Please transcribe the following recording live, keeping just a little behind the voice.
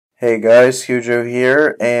Hey guys, Hujo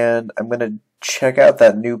here, and I'm gonna check out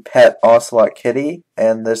that new pet Ocelot kitty,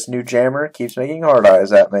 and this new jammer keeps making hard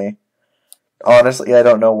eyes at me. Honestly, I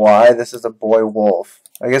don't know why. This is a boy wolf.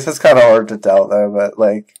 I guess it's kind of hard to tell though, but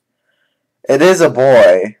like, it is a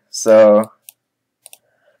boy, so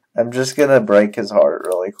I'm just gonna break his heart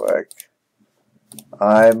really quick.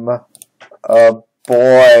 I'm a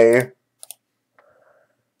boy.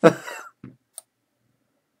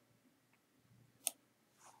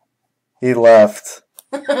 He left.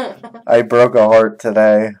 I broke a heart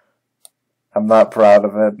today. I'm not proud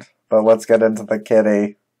of it, but let's get into the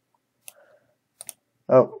kitty.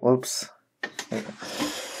 Oh, whoops. I'm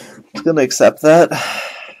gonna accept that.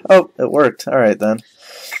 Oh, it worked. Alright then.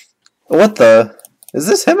 What the? Is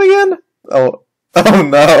this him again? Oh, oh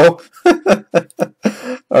no.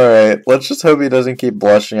 Alright, let's just hope he doesn't keep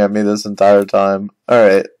blushing at me this entire time.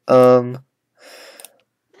 Alright,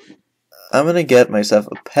 I'm gonna get myself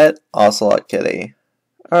a pet Ocelot kitty.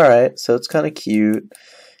 Alright, so it's kind of cute.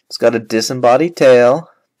 It's got a disembodied tail,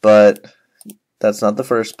 but that's not the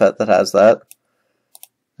first pet that has that.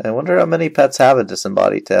 I wonder how many pets have a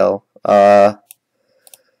disembodied tail. Alright,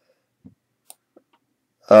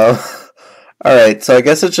 so I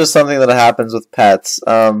guess it's just something that happens with pets.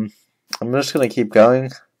 I'm just gonna keep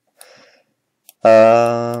going.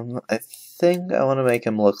 I think I want to make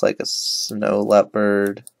him look like a snow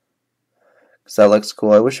leopard. Because that looks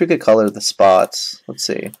cool. I wish we could color the spots. Let's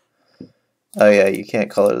see. Oh yeah, you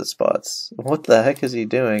can't color the spots. What the heck is he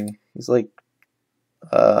doing? He's like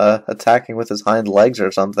attacking with his hind legs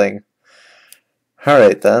or something.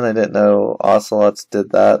 Alright then, I didn't know ocelots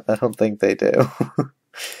did that. I don't think they do.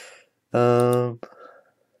 No.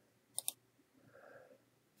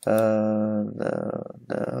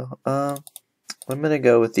 I'm gonna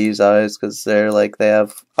go with these eyes because they're like, they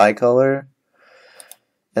have eye color.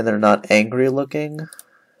 And they're not angry looking.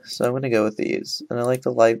 So I'm gonna go with these. And I like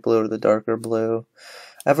the light blue or the darker blue.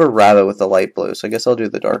 I have a rabbit with the light blue, so I guess I'll do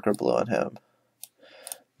the darker blue on him.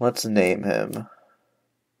 Let's name him.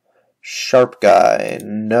 Sharp Guy.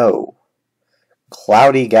 No.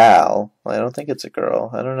 Cloudy Gal. I don't think it's a girl.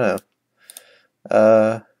 I don't know.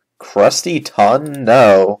 Crusty Ton?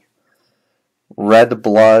 No. Red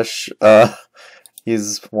Blush.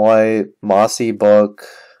 He's white. Mossy Book.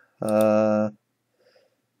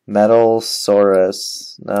 Metal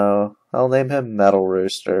Saurus. No. I'll name him Metal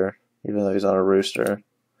Rooster, even though he's not a rooster.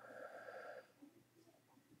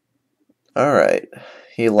 Alright.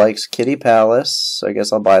 He likes Kitty Palace, so I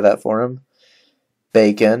guess I'll buy that for him.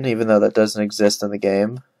 Bacon, even though that doesn't exist in the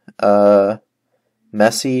game.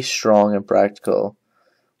 Messy, strong, and practical.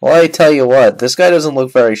 Well, I tell you what, this guy doesn't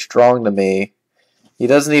look very strong to me. He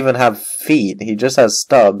doesn't even have feet. He just has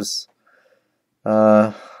stubs.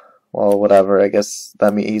 Well, whatever. I guess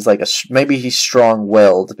that means he's like maybe he's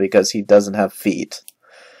strong-willed because he doesn't have feet.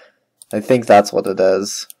 I think that's what it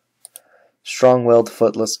is. Strong-willed,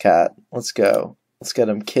 footless cat. Let's go. Let's get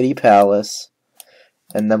him Kitty Palace,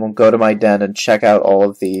 and then we'll go to my den and check out all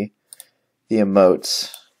of the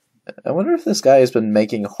emotes. I wonder if this guy has been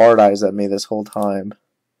making hard eyes at me this whole time.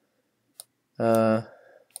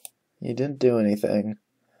 He didn't do anything.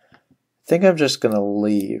 I think I'm just gonna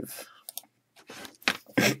leave.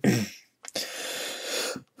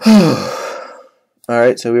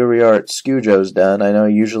 Alright, so here we are at Scujo's den. I know I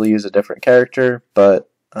usually use a different character, but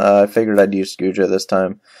I figured I'd use Scujo this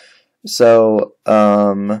time. So,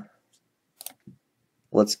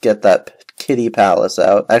 let's get that Kitty Palace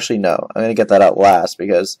out. Actually, no, I'm going to get that out last,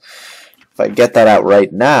 because if I get that out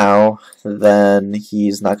right now, then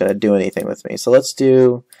he's not going to do anything with me. So let's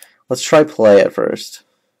try play it first.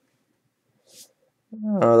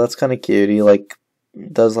 Oh, that's kind of cute. He like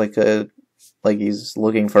does like he's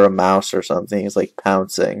looking for a mouse or something. He's like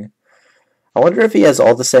pouncing. I wonder if he has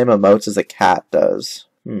all the same emotes as a cat does.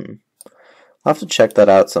 I'll have to check that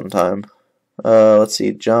out sometime. Let's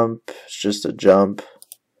see. Jump. It's just a jump.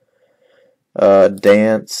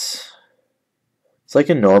 Dance. It's like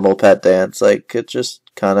a normal pet dance. Like, it's just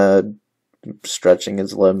kind of stretching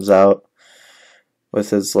his limbs out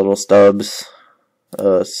with his little stubs.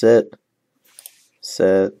 Sit.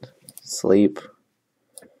 Sit. Sleep.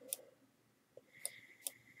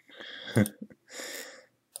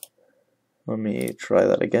 Let me try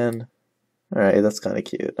that again. Alright, that's kind of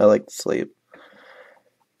cute. I like to sleep.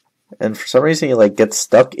 And for some reason he like gets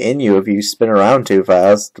stuck in you if you spin around too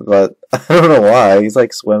fast, but I don't know why. He's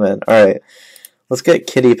like swimming. Alright, let's get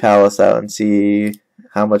Kitty Palace out and see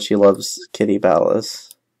how much he loves Kitty Palace.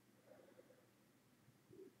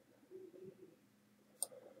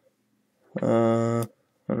 I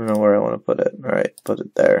don't know where I want to put it. Alright, put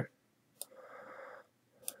it there.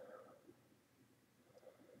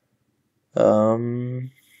 There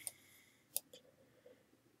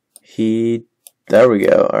we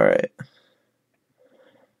go. Alright.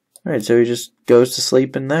 Alright, so he just goes to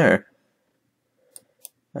sleep in there.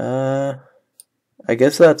 I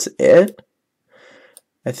guess that's it?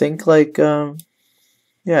 I think, like, yeah,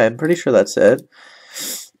 I'm pretty sure that's it.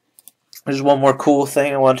 There's one more cool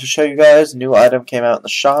thing I wanted to show you guys. A new item came out in the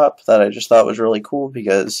shop that I just thought was really cool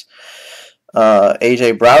because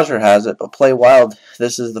AJ Browser has it, but Play Wild,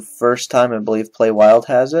 this is the first time I believe Play Wild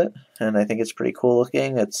has it, and I think it's pretty cool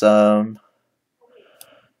looking. It's, let's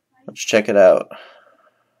check it out.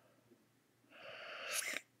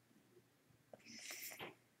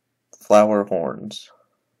 Flower horns.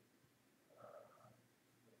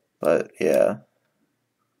 But, yeah.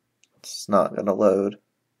 It's not gonna load.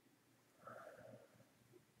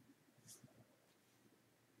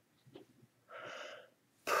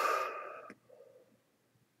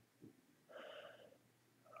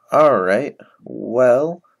 Alright,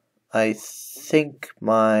 well, I think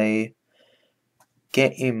my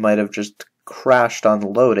game might have just crashed on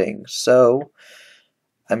loading, so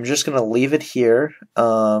I'm just going to leave it here.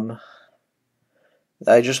 I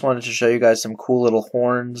just wanted to show you guys some cool little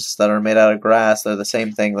horns that are made out of grass. They're the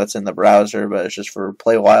same thing that's in the browser, but it's just for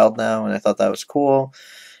Play Wild now, and I thought that was cool.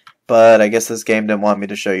 But I guess this game didn't want me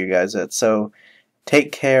to show you guys it, so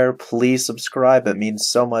take care, please subscribe, it means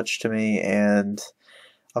so much to me, and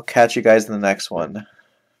I'll catch you guys in the next one.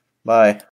 Bye.